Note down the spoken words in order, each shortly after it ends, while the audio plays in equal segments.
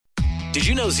Did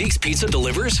you know Zeke's Pizza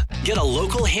delivers? Get a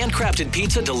local handcrafted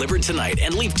pizza delivered tonight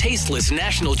and leave tasteless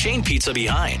national chain pizza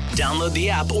behind. Download the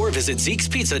app or visit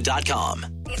Zeke'sPizza.com.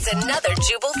 It's another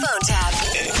Jubal phone tab.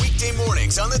 Weekday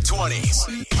mornings on the 20s.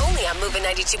 Only on Moving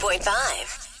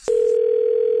 92.5.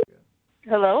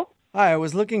 Hello? Hi, I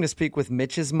was looking to speak with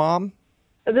Mitch's mom.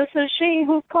 This is she.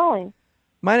 Who's calling?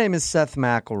 My name is Seth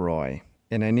McElroy,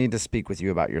 and I need to speak with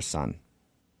you about your son.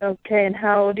 Okay, and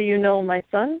how do you know my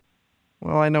son?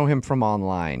 Well, I know him from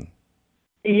online.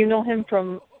 You know him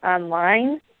from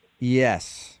online?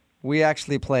 Yes. We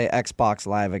actually play Xbox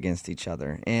Live against each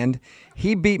other, and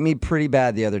he beat me pretty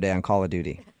bad the other day on Call of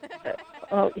Duty.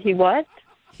 Oh, he what?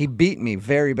 He beat me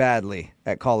very badly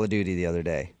at Call of Duty the other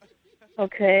day.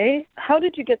 Okay. How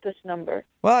did you get this number?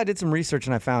 Well, I did some research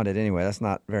and I found it anyway. That's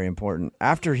not very important.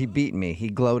 After he beat me, he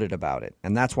gloated about it,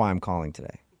 and that's why I'm calling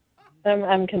today.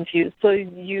 I'm confused. So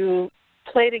you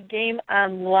played a game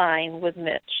online with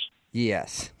Mitch,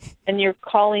 Yes. and you're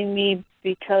calling me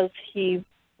because he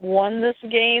won this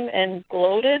game and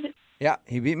gloated? Yeah,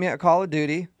 he beat me at Call of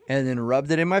Duty and then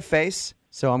rubbed it in my face.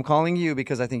 So I'm calling you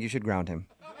because I think you should ground him.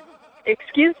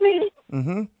 Excuse me?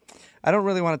 Mm-hmm. I don't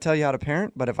really want to tell you how to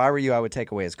parent, but if I were you, I would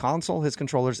take away his console, his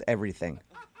controllers, everything.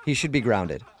 He should be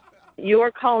grounded.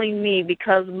 You're calling me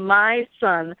because my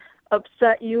son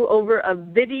upset you over a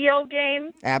video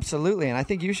game? Absolutely, and I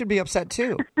think you should be upset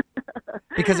too.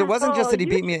 Because it wasn't just that he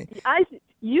beat me.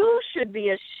 You should be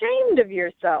ashamed of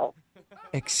yourself.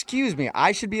 Excuse me,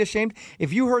 I should be ashamed?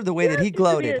 If you heard the way that he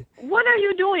gloated. What are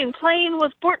you doing playing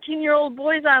with 14-year-old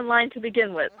boys online to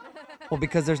begin with? Well,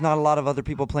 because there's not a lot of other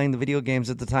people playing the video games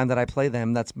at the time that I play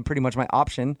them. That's pretty much my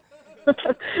option.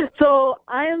 So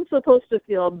I am supposed to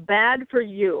feel bad for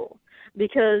you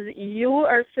because you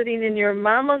are sitting in your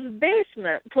mama's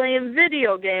basement playing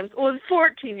video games with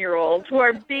 14-year-olds who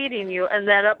are beating you, and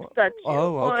that upsets you.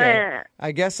 Oh, okay.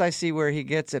 I guess I see where he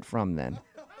gets it from then.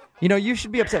 You know, you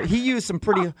should be upset. He used some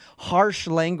pretty harsh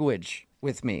language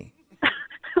with me.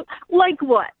 Like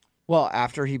what? Well,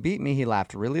 after he beat me, he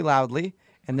laughed really loudly,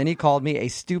 and then he called me a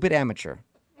stupid amateur.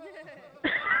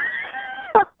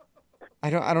 I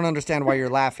don't understand why you're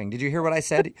laughing. Did you hear what I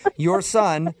said? Your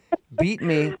son beat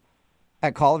me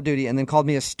at Call of Duty and then called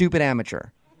me a stupid amateur.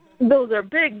 Those are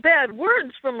big, bad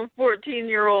words from a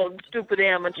 14-year-old stupid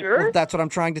amateur. Well, that's what I'm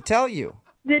trying to tell you.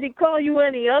 Did he call you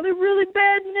any other really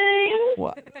bad names?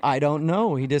 Well, I don't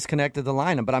know. He disconnected the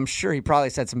line, but I'm sure he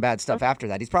probably said some bad stuff after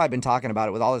that. He's probably been talking about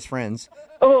it with all his friends.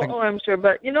 Oh, I'm sure.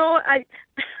 But, you know,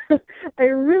 I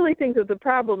really think that the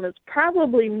problem is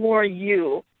probably more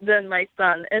you than my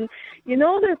son. And, you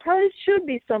know, there probably should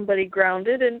be somebody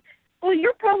grounded. And, well,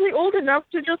 you're probably old enough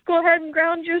to just go ahead and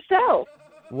ground yourself.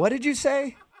 What did you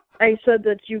say? I said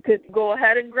that you could go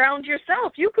ahead and ground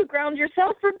yourself. You could ground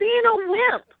yourself for being a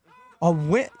wimp. A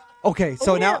wimp? Okay,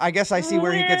 so now I guess I see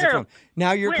where he gets it from.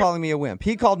 Now you're calling me a wimp.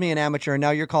 He called me an amateur, and now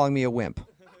you're calling me a wimp.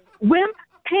 Wimp,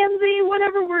 pansy,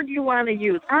 whatever word you want to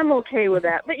use. I'm okay with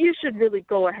that. But you should really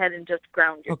go ahead and just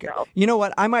ground yourself. Okay. You know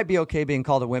what? I might be okay being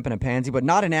called a wimp and a pansy, but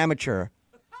not an amateur.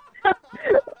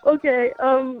 Okay,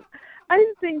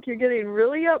 I think you're getting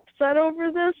really upset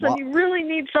over this, and you really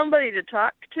need somebody to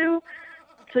talk to.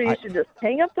 So you should just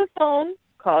hang up the phone,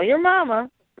 call your mama,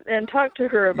 and talk to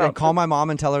her about it. Call my mom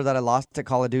and tell her that I lost at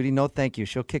Call of Duty? No, thank you.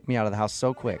 She'll kick me out of the house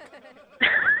so quick.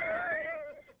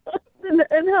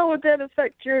 And how would that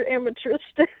affect your amateur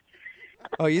status?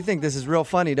 Oh, you think this is real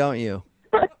funny, don't you?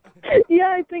 Yeah,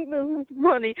 I think this is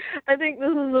funny. I think this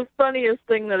is the funniest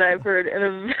thing that I've heard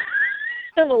in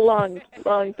a long,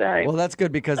 long time. Well, that's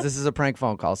good because this is a prank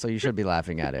phone call, so you should be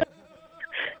laughing at it.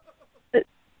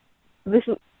 This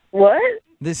is what?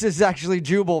 This is actually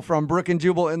Jubal from Brook and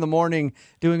Jubal in the Morning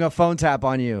doing a phone tap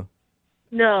on you.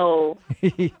 No.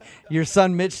 Your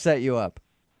son Mitch set you up.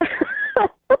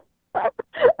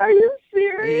 Are you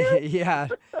serious? Yeah.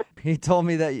 He told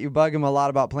me that you bug him a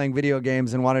lot about playing video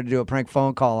games and wanted to do a prank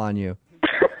phone call on you.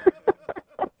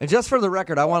 And just for the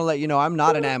record, I want to let you know I'm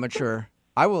not an amateur.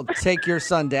 I will take your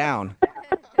son down.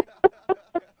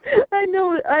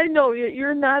 I know.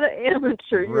 You're not an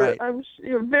amateur. Right.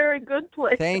 You're a very good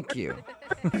player. Thank you.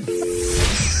 Wake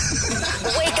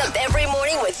up every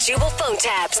morning with Jubal phone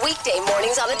tabs. Weekday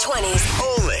mornings on the 20s.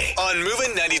 Only on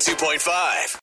Moving 92.5.